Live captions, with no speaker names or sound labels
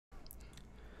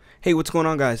Hey, what's going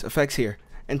on, guys? Effects here,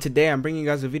 and today I'm bringing you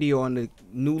guys a video on the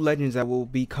new legends that will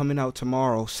be coming out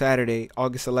tomorrow, Saturday,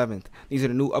 August 11th. These are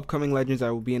the new upcoming legends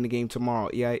that will be in the game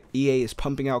tomorrow. EA is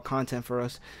pumping out content for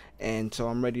us, and so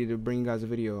I'm ready to bring you guys a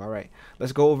video. Alright,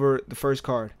 let's go over the first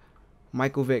card.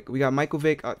 Michael Vick. We got Michael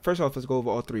Vick. First off, let's go over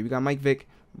all three. We got Mike Vick,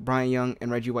 Bryant Young, and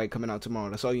Reggie White coming out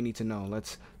tomorrow. That's all you need to know.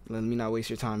 Let me not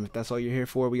waste your time. If that's all you're here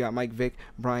for, we got Mike Vick,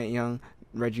 Bryant Young,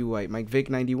 Reggie White. Mike Vick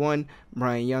 91,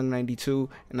 Bryant Young 92,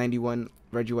 and 91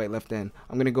 Reggie White left end.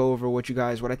 I'm gonna go over what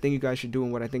I think you guys should do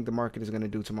and what I think the market is gonna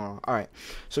do tomorrow. All right,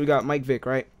 so we got Mike Vick,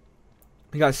 right?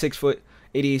 We got 6 foot,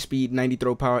 88 speed, 90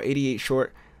 throw power, 88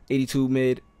 short, 82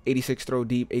 mid, 86 throw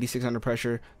deep, 86 under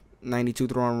pressure, 92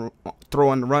 throw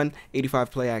on the run,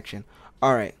 85 play action.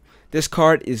 All right, this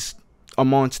card is a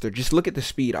monster. Just look at the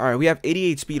speed. All right, we have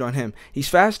 88 speed on him. He's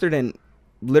faster than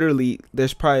literally.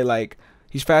 There's probably like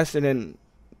he's faster than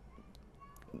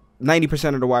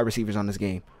 90% of the wide receivers on this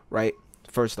game, right?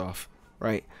 First off,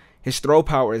 right? His throw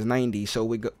power is 90, so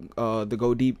we the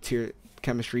go deep tier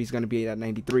chemistry is going to be at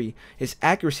 93. His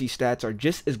accuracy stats are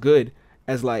just as good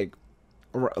as like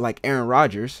Aaron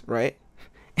Rodgers, right?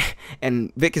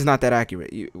 And Vick is not that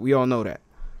accurate. We all know that.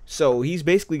 So he's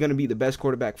basically going to be the best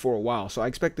quarterback for a while. So I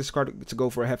expect this card to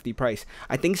go for a hefty price.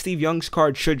 I think Steve Young's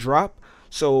card should drop.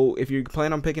 So if you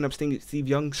plan on picking up Steve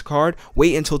Young's card,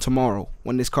 wait until tomorrow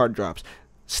when this card drops.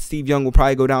 Steve Young will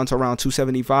probably go down to around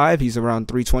 275. He's around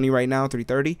 320 right now,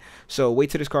 330. So wait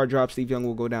till this card drops. Steve Young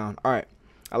will go down. All right.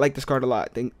 I like this card a lot.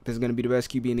 I think this is going to be the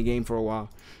best QB in the game for a while.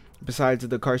 Besides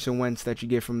the Carson Wentz that you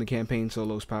get from the campaign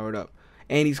solos powered up.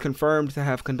 And he's confirmed to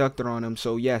have conductor on him.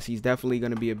 So yes, he's definitely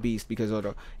going to be a beast because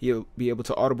he'll be able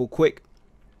to audible quick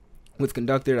with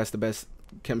conductor. That's the best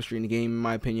chemistry in the game in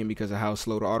my opinion because of how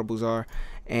slow the audibles are.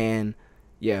 And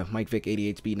yeah, Mike Vick,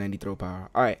 88 speed, 90 throw power.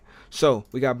 All right, so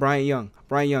we got Bryant Young.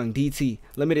 Bryant Young, DT,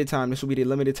 limited time. This will be the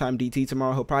limited time DT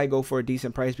tomorrow. He'll probably go for a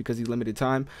decent price because he's limited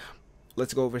time.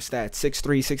 Let's go over stats.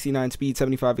 6'3", 69 speed,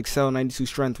 75 excel, 92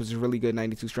 strength, which is really good,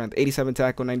 92 strength. 87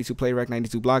 tackle, 92 play rec,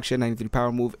 92 block shed, 93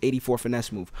 power move, 84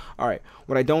 finesse move. All right,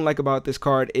 what I don't like about this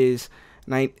card is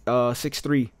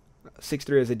 6'3".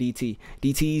 6'3" as a DT.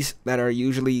 DTs that are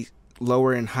usually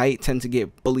lower in height tend to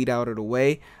get bullied out of the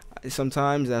way.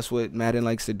 Sometimes that's what Madden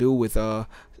likes to do with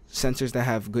sensors that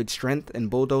have good strength and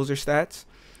bulldozer stats,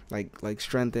 like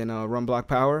strength and run block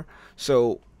power.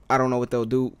 So I don't know what they'll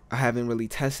do. I haven't really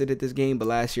tested it this game, but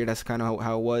last year that's kind of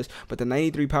how it was. But the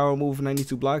 93 power move,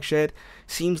 92 block shed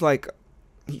seems like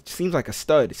a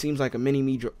stud. It seems like a mini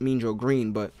Mean Joe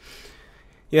Green, but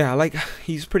yeah,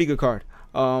 he's a pretty good card.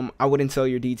 I wouldn't sell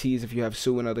your DTs if you have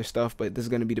Sue and other stuff, but this is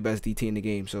gonna be the best DT in the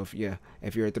game. So if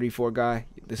you're a 3-4 guy,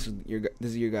 this is your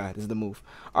guy. This is the move.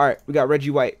 All right, we got Reggie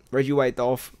White. Reggie White,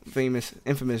 the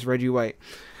infamous Reggie White.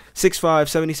 6'5",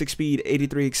 76 speed,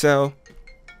 83 excel,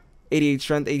 88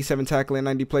 strength, 87 tackling,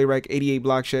 90 play rec, 88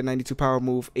 block shed, 92 power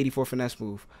move, 84 finesse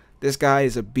move. This guy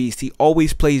is a beast. He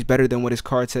always plays better than what his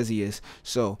card says he is.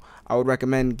 So I would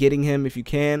recommend getting him if you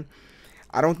can.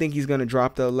 I don't think he's going to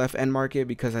drop the left end market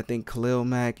because I think Khalil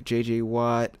Mack, JJ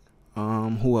Watt,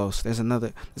 who else? There's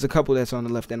a couple that's on the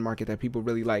left end market that people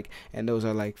really like, and those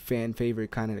are like fan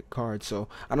favorite kind of cards. So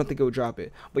I don't think it will drop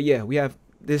it. But yeah, we have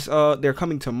this. They're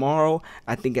coming tomorrow,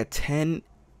 I think at 10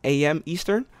 a.m.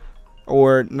 Eastern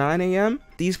or 9 a.m.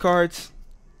 These cards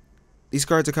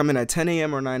are coming at 10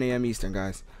 a.m. or 9 a.m. Eastern,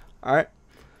 guys. All right.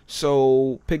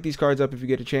 So pick these cards up if you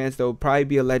get a chance. There'll probably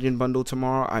be a legend bundle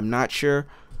tomorrow. I'm not sure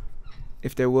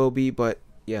if there will be, but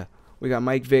yeah, we got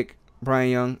Mike Vick,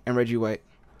 Bryant Young, and Reggie White.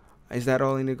 Is that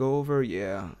all I need to go over?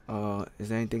 Yeah. Is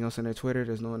there anything else on their Twitter?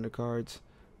 There's no on the cards.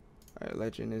 All right,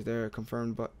 legend. Is there a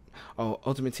confirmed? But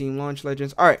Ultimate Team launch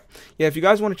legends. All right. Yeah, if you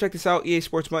guys want to check this out, EA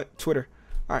Sports Twitter.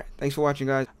 All right. Thanks for watching,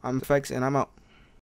 guys. I'm Effects, and I'm out.